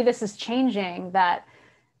 but maybe this is changing, that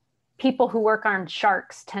people who work on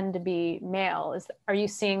sharks tend to be male. Are you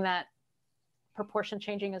seeing that proportion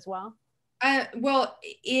changing as well? Well,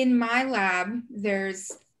 in my lab,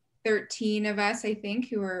 there's 13 of us, I think,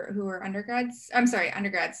 who are undergrads. I'm sorry,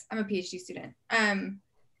 undergrads. I'm a PhD student.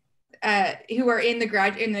 Who are in the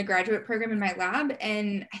graduate program in my lab,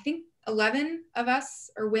 and I think 11 of us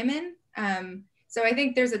are women. So I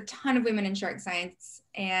think there's a ton of women in shark science,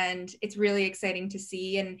 and it's really exciting to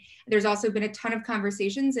see. And there's also been a ton of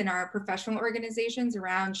conversations in our professional organizations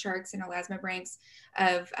around sharks and elasmobranchs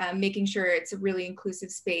of making sure it's a really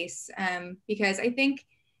inclusive space. Because I think,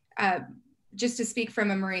 just to speak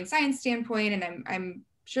from a marine science standpoint, and I'm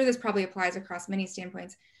sure this probably applies across many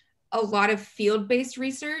standpoints, a lot of field-based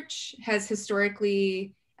research has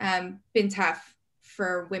historically been tough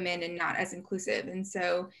for women and not as inclusive. And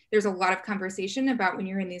so there's a lot of conversation about when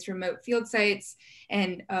you're in these remote field sites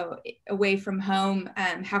and away from home,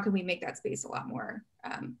 how can we make that space a lot more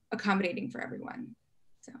accommodating for everyone?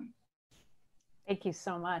 So. Thank you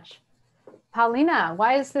so much. Paulina,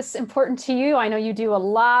 why is this important to you? I know you do a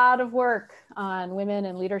lot of work on women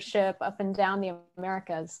and leadership up and down the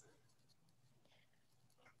Americas.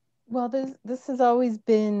 Well, this has always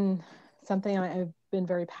been something I've been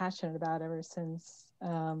very passionate about ever since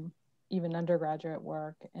even undergraduate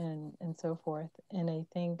work and so forth. And I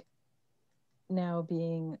think now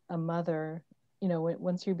being a mother,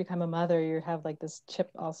 once you become a mother, you have like this chip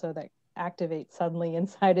also that activates suddenly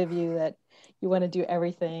inside of you that you want to do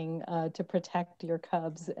everything to protect your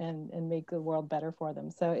cubs and make the world better for them.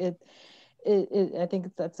 So I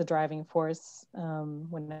think that's a driving force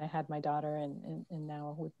when I had my daughter and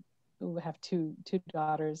now with who have two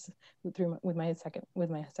daughters with my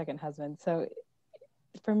second husband. So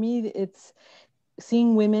for me, it's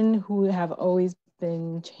seeing women who have always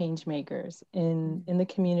been change makers in the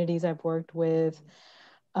communities I've worked with.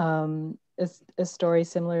 A story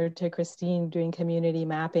similar to Kristine doing community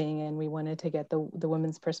mapping, and we wanted to get the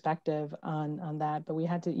women's perspective on that, but we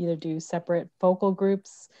had to either do separate focal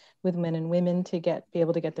groups with men and women to be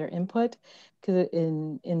able to get their input, because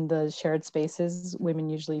in the shared spaces, women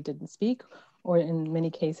usually didn't speak, or in many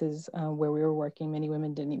cases where we were working, many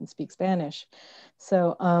women didn't even speak Spanish.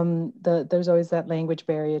 So there's always that language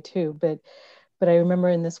barrier too. But I remember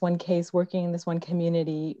in this one case, working in this one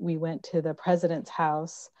community, we went to the president's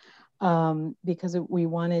house because we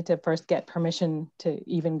wanted to first get permission to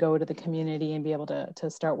even go to the community and be able to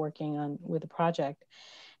start working with the project.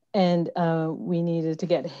 And we needed to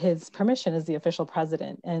get his permission as the official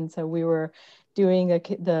president. And so we were doing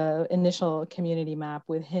the initial community map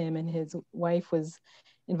with him, and his wife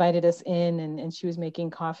invited us in, and she was making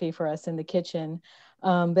coffee for us in the kitchen.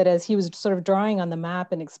 But as he was sort of drawing on the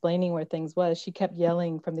map and explaining where things was, she kept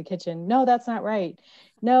yelling from the kitchen, "No, that's not right.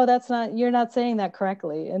 No, you're not saying that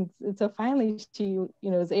correctly." And so finally she,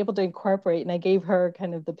 was able to incorporate, and I gave her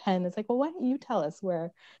kind of the pen. It's like, "Well, why don't you tell us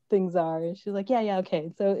where things are?" And she's like, yeah,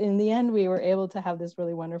 okay. So in the end, we were able to have this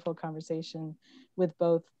really wonderful conversation with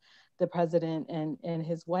both the president and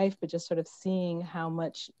his wife, but just sort of seeing how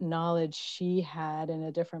much knowledge she had and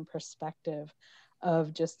a different perspective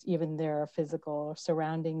of just even their physical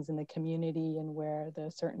surroundings in the community and where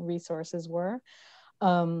the certain resources were.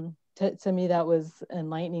 To me, that was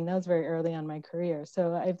enlightening. That was very early on in my career.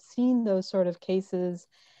 So I've seen those sort of cases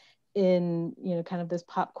in, kind of this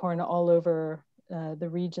popcorn all over the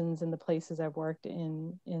regions and the places I've worked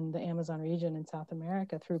in the Amazon region in South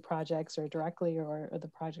America through projects or directly or the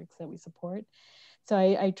projects that we support. So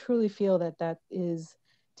I truly feel that is,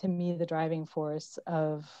 to me, the driving force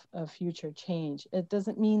of future change. It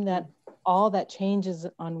doesn't mean that all that change is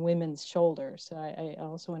on women's shoulders. So I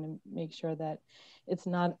also want to make sure that it's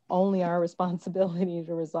not only our responsibility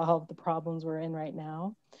to resolve the problems we're in right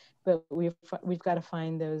now, but we've got to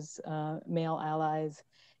find those male allies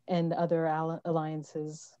and other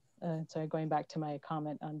alliances. So going back to my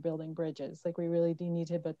comment on building bridges, like we really do need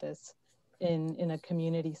to put this in a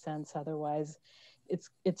community sense. Otherwise,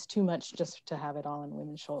 it's too much just to have it all on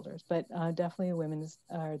women's shoulders. But definitely women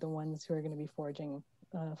are the ones who are going to be forging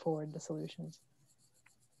forward the solutions.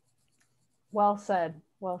 Well said.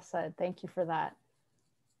 Well said. Thank you for that.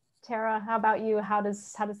 Tara, how about you? How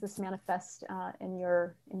does this manifest in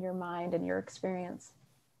your mind and your experience?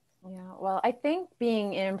 Yeah, well, I think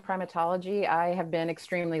being in primatology, I have been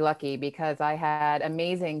extremely lucky because I had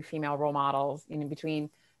amazing female role models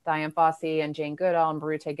between Dian Fossey and Jane Goodall and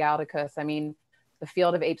Birute Galdicus. I mean, the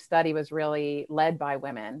field of ape study was really led by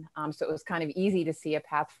women. So it was kind of easy to see a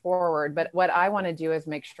path forward. But what I want to do is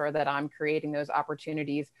make sure that I'm creating those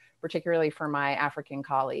opportunities, particularly for my African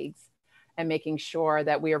colleagues, and making sure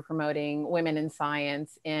that we are promoting women in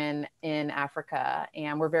science in Africa.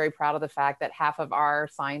 And we're very proud of the fact that half of our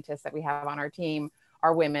scientists that we have on our team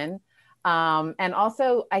are women. And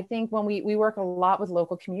also, I think when we work a lot with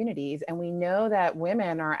local communities, and we know that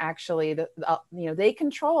women are actually, they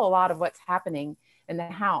control a lot of what's happening in the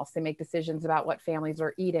house. They make decisions about what families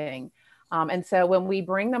are eating. And so when we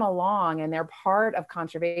bring them along and they're part of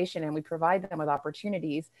conservation and we provide them with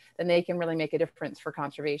opportunities, then they can really make a difference for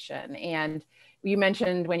conservation. And you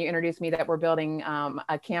mentioned when you introduced me that we're building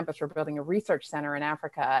a campus, we're building a research center in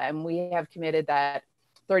Africa, and we have committed that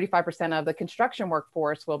 35% of the construction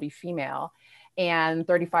workforce will be female, and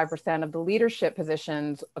 35% of the leadership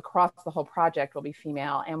positions across the whole project will be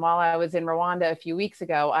female. And while I was in Rwanda a few weeks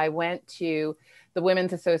ago, I went to the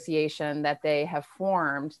Women's Association that they have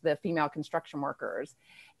formed, the female construction workers,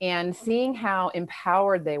 and seeing how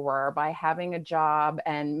empowered they were by having a job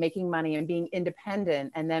and making money and being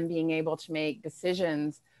independent, and then being able to make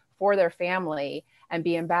decisions for their family and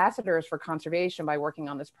be ambassadors for conservation by working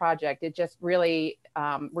on this project. It just really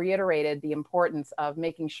reiterated the importance of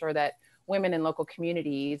making sure that women in local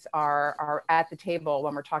communities are at the table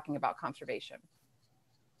when we're talking about conservation.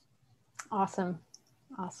 Awesome.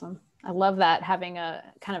 Awesome. I love that, having a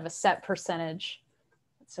kind of a set percentage.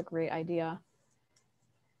 That's a great idea.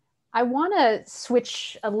 I want to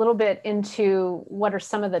switch a little bit into what are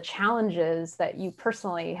some of the challenges that you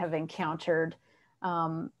personally have encountered,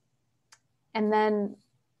 and then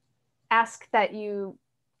ask that you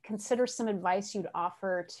consider some advice you'd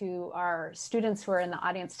offer to our students who are in the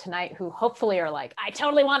audience tonight, who hopefully are like, I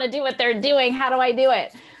totally want to do what they're doing. How do I do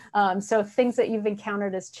it? So things that you've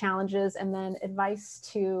encountered as challenges, and then advice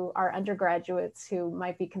to our undergraduates who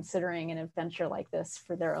might be considering an adventure like this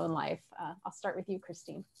for their own life. I'll start with you,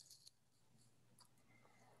 Kristine.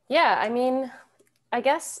 Yeah, I mean, I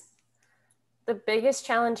guess the biggest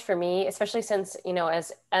challenge for me, especially since, you know,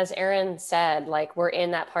 as Erin said, like we're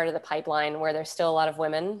in that part of the pipeline where there's still a lot of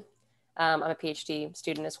women. I'm a PhD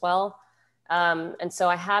student as well. And so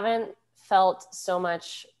I haven't felt so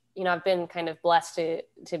much, you know, I've been kind of blessed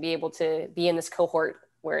to be able to be in this cohort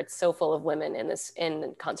where it's so full of women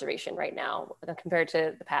in conservation right now compared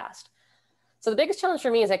to the past. So the biggest challenge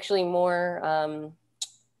for me is actually more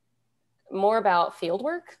about field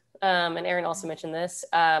work. And Erin also mentioned this.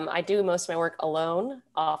 I do most of my work alone,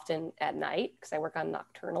 often at night, because I work on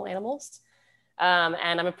nocturnal animals.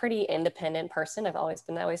 And I'm a pretty independent person. I've always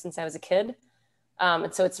been that way since I was a kid.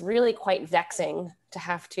 And so it's really quite vexing to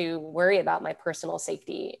have to worry about my personal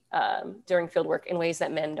safety during field work in ways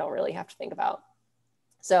that men don't really have to think about.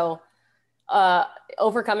 So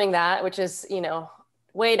overcoming that, which is, you know,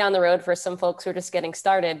 way down the road for some folks who are just getting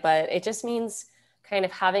started, but it just means kind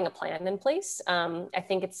of having a plan in place. I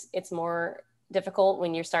think it's more difficult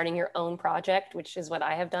when you're starting your own project, which is what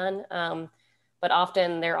I have done. But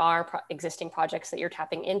often there are existing projects that you're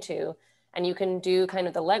tapping into, and you can do kind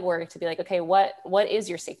of the legwork to be like, okay, what is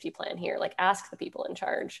your safety plan here? Like ask the people in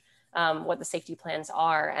charge what the safety plans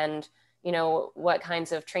are, and you know, what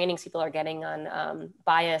kinds of trainings people are getting on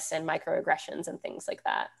bias and microaggressions and things like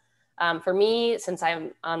that. For me, since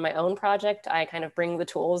I'm on my own project, I kind of bring the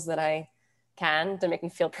tools that I can to make me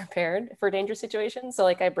feel prepared for dangerous situations. So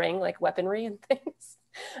like I bring like weaponry and things,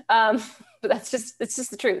 but it's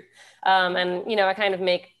just the truth. And you know, I kind of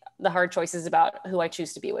make the hard choices about who I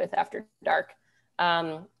choose to be with after dark.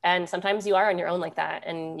 And sometimes you are on your own like that,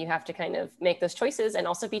 and you have to kind of make those choices and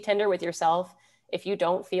also be tender with yourself if you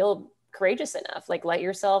don't feel courageous enough. Like let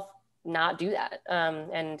yourself not do that,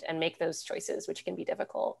 and make those choices, which can be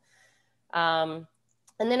difficult. And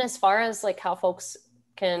then as far as like how folks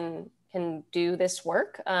can do this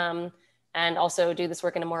work, and also do this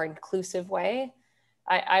work in a more inclusive way,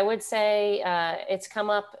 I would say it's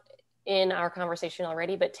come up in our conversation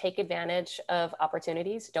already, but take advantage of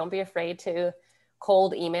opportunities. Don't be afraid to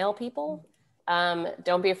cold email people.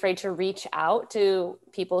 Don't be afraid to reach out to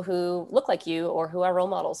people who look like you or who are role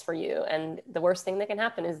models for you. And the worst thing that can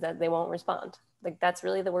happen is that they won't respond. Like that's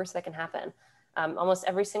really the worst that can happen. Almost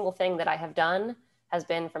every single thing that I have done has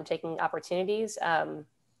been from taking opportunities.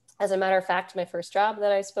 As a matter of fact, my first job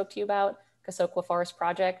that I spoke to you about, Kasokwa Forest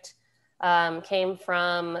Project, came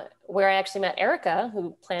from where I actually met Erica,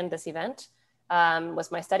 who planned this event,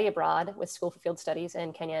 was my study abroad with School for Field Studies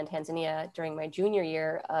in Kenya and Tanzania during my junior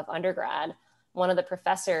year of undergrad. One of the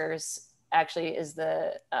professors actually is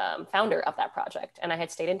the founder of that project, and I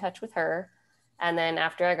had stayed in touch with her. And then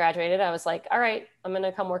after I graduated, I was like, all right, I'm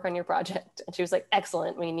gonna come work on your project. And she was like,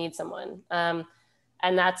 excellent, we need someone. And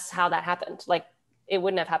that's how that happened. Like, it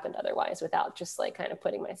wouldn't have happened otherwise without just like kind of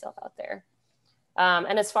putting myself out there.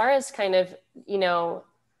 And as far as kind of, you know,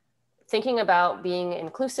 thinking about being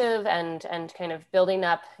inclusive and kind of building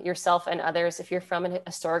up yourself and others, if you're from a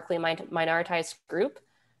historically minoritized group,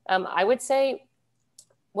 I would say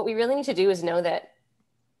what we really need to do is know that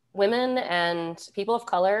women and people of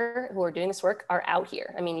color who are doing this work are out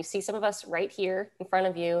here. I mean, you see some of us right here in front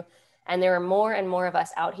of you, and there are more and more of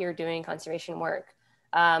us out here doing conservation work.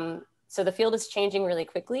 So the field is changing really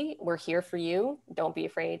quickly. We're here for you. Don't be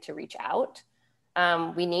afraid to reach out.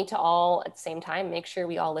 We need to all, at the same time, make sure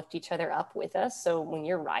we all lift each other up with us. So when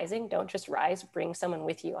you're rising, don't just rise, bring someone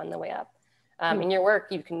with you on the way up. In your work,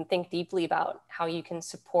 you can think deeply about how you can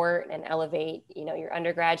support and elevate, you know, your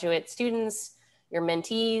undergraduate students, your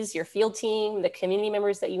mentees, your field team, the community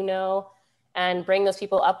members that you know, and bring those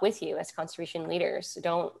people up with you as conservation leaders.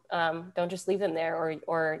 Don't just leave them there,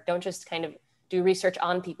 or don't just kind of do research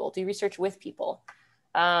on people, do research with people,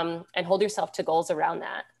 and hold yourself to goals around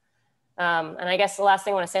that. And I guess the last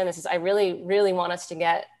thing I want to say on this is I really, really want us to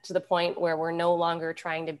get to the point where we're no longer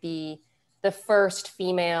trying to be the first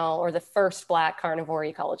female or the first Black carnivore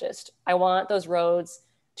ecologist. I want those roads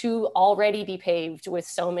to already be paved with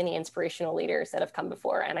so many inspirational leaders that have come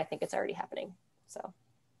before, and I think it's already happening, so.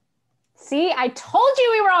 See, I told you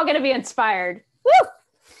we were all gonna be inspired. Woo!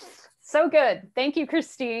 So good, thank you,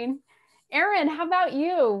 Kristine. Erin, how about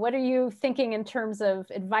you? What are you thinking in terms of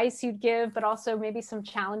advice you'd give, but also maybe some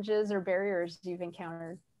challenges or barriers you've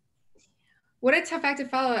encountered? What a tough act to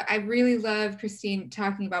follow. I really love Kristine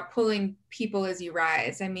talking about pulling people as you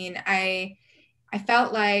rise. I mean, I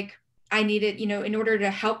felt like I needed, you know, in order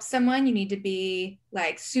to help someone, you need to be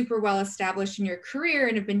like super well established in your career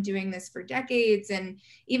and have been doing this for decades. And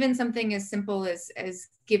even something as simple as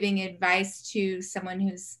giving advice to someone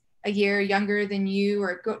who's a year younger than you,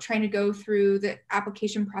 or trying to go through the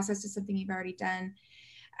application process to something you've already done.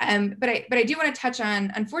 But I do want to touch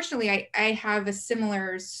on, unfortunately, I have a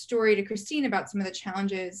similar story to Kristine about some of the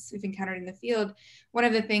challenges we've encountered in the field. One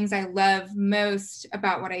of the things I love most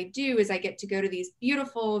about what I do is I get to go to these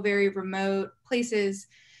beautiful, very remote places.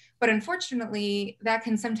 But unfortunately, that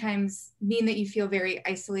can sometimes mean that you feel very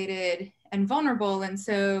isolated and vulnerable. And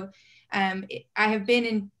so I have been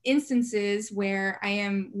in instances where I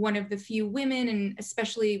am one of the few women, and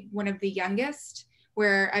especially one of the youngest,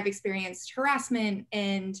 where I've experienced harassment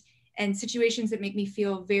and situations that make me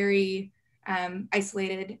feel very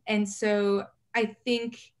isolated. And so I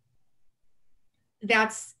think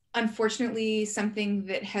that's unfortunately something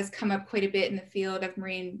that has come up quite a bit in the field of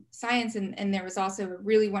marine science. And there was also a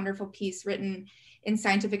really wonderful piece written in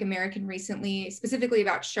Scientific American recently, specifically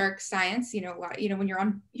about shark science. When you're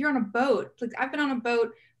on a boat, like I've been on a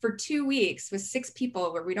boat for 2 weeks with 6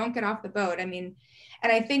 people where we don't get off the boat. I mean,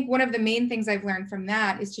 and I think one of the main things I've learned from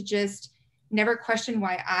that is to just never question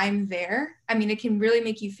why I'm there. I mean, it can really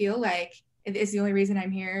make you feel like it is the only reason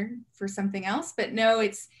I'm here for something else, but no,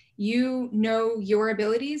 it's, you know your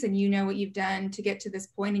abilities and you know what you've done to get to this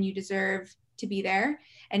point, and you deserve to be there,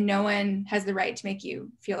 and no one has the right to make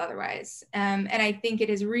you feel otherwise. And I think it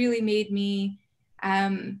has really made me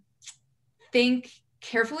think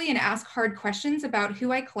carefully and ask hard questions about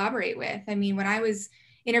who I collaborate with. I mean, when I was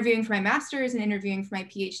interviewing for my master's and interviewing for my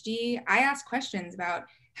PhD, I asked questions about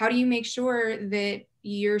how do you make sure that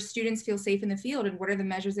your students feel safe in the field, and what are the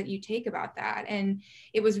measures that you take about that? And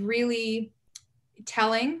it was really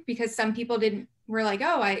telling, because some people were like,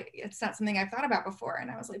 oh, it's not something I've thought about before.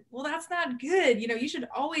 And I was like, well, that's not good. You should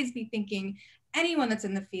always be thinking, anyone that's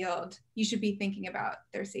in the field, you should be thinking about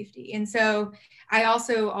their safety. And so I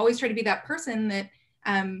also always try to be that person that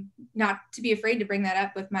not to be afraid to bring that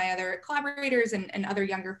up with my other collaborators and other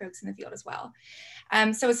younger folks in the field as well.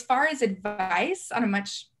 So as far as advice, on a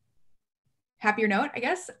much happier note, I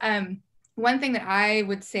guess, one thing that I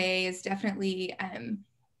would say is definitely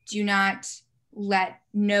do not let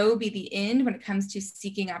no be the end when it comes to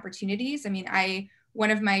seeking opportunities. I mean, one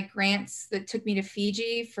of my grants that took me to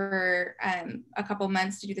Fiji for a couple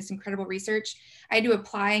months to do this incredible research, I had to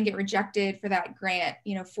apply and get rejected for that grant,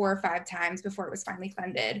 4 or 5 times before it was finally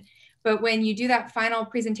funded. But when you do that final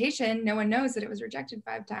presentation, no one knows that it was rejected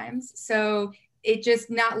 5 times. So it just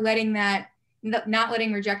not letting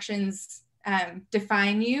rejections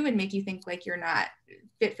define you and make you think like you're not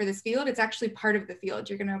fit for this field. It's actually part of the field.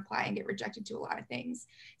 You're going to apply and get rejected to a lot of things.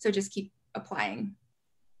 So just keep applying.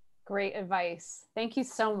 Great advice. Thank you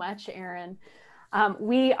so much, Erin.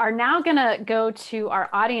 We are now going to go to our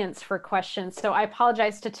audience for questions. So I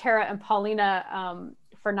apologize to Tara and Paulina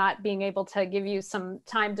for not being able to give you some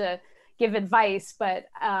time to give advice, but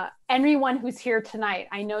anyone who's here tonight,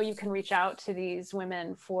 I know you can reach out to these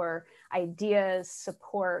women for ideas,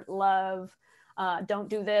 support, love, don't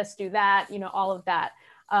do this, do that, all of that.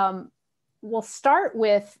 We'll start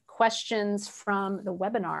with questions from the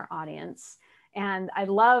webinar audience. And I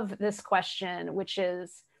love this question, which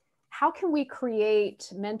is, how can we create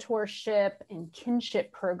mentorship and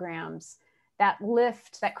kinship programs that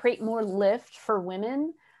create more lift for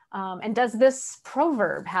women? And does this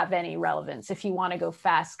proverb have any relevance? If you want to go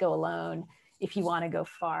fast, go alone. If you want to go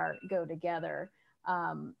far, go together.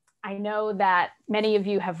 I know that many of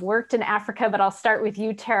you have worked in Africa, but I'll start with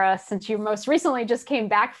you, Tara, since you most recently just came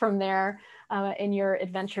back from there in your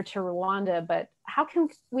adventure to Rwanda. But how can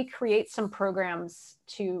we create some programs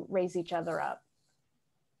to raise each other up?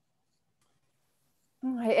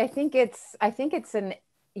 I think it's an,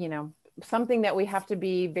 something that we have to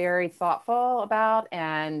be very thoughtful about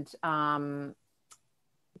and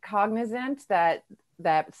cognizant that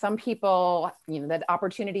some people, that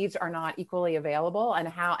opportunities are not equally available,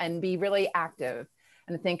 and be really active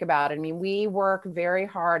and think about it. I mean, we work very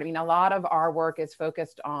hard. I mean, a lot of our work is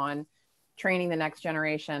focused on training the next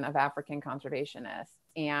generation of African conservationists.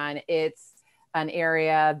 And it's an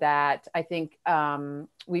area that I think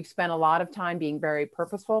we've spent a lot of time being very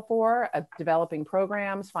purposeful for, developing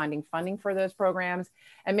programs, finding funding for those programs,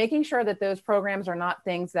 and making sure that those programs are not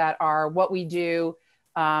things that are what we do,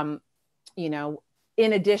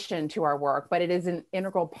 in addition to our work, but it is an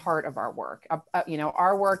integral part of our work.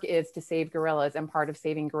 Our work is to save gorillas, and part of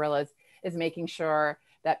saving gorillas is making sure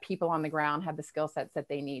that people on the ground have the skill sets that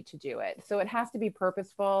they need to do it. So it has to be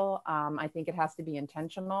purposeful. I think it has to be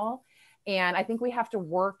intentional. And I think we have to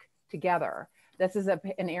work together. This is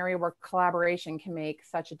an area where collaboration can make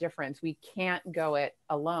such a difference. We can't go it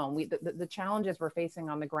alone. The challenges we're facing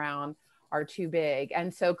on the ground are too big.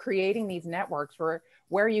 And so creating these networks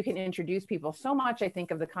where you can introduce people. So much, I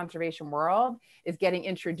think, of the conservation world is getting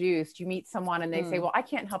introduced. You meet someone and they say, well, I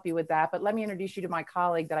can't help you with that, but let me introduce you to my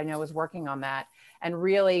colleague that I know is working on that. And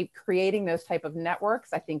really creating those type of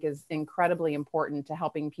networks, I think, is incredibly important to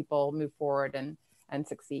helping people move forward and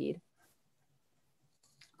succeed.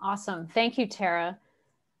 Awesome. Thank you, Tara.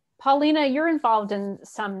 Paulina, you're involved in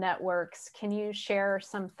some networks. Can you share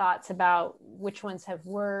some thoughts about which ones have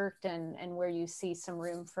worked and where you see some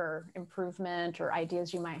room for improvement or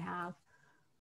ideas you might have?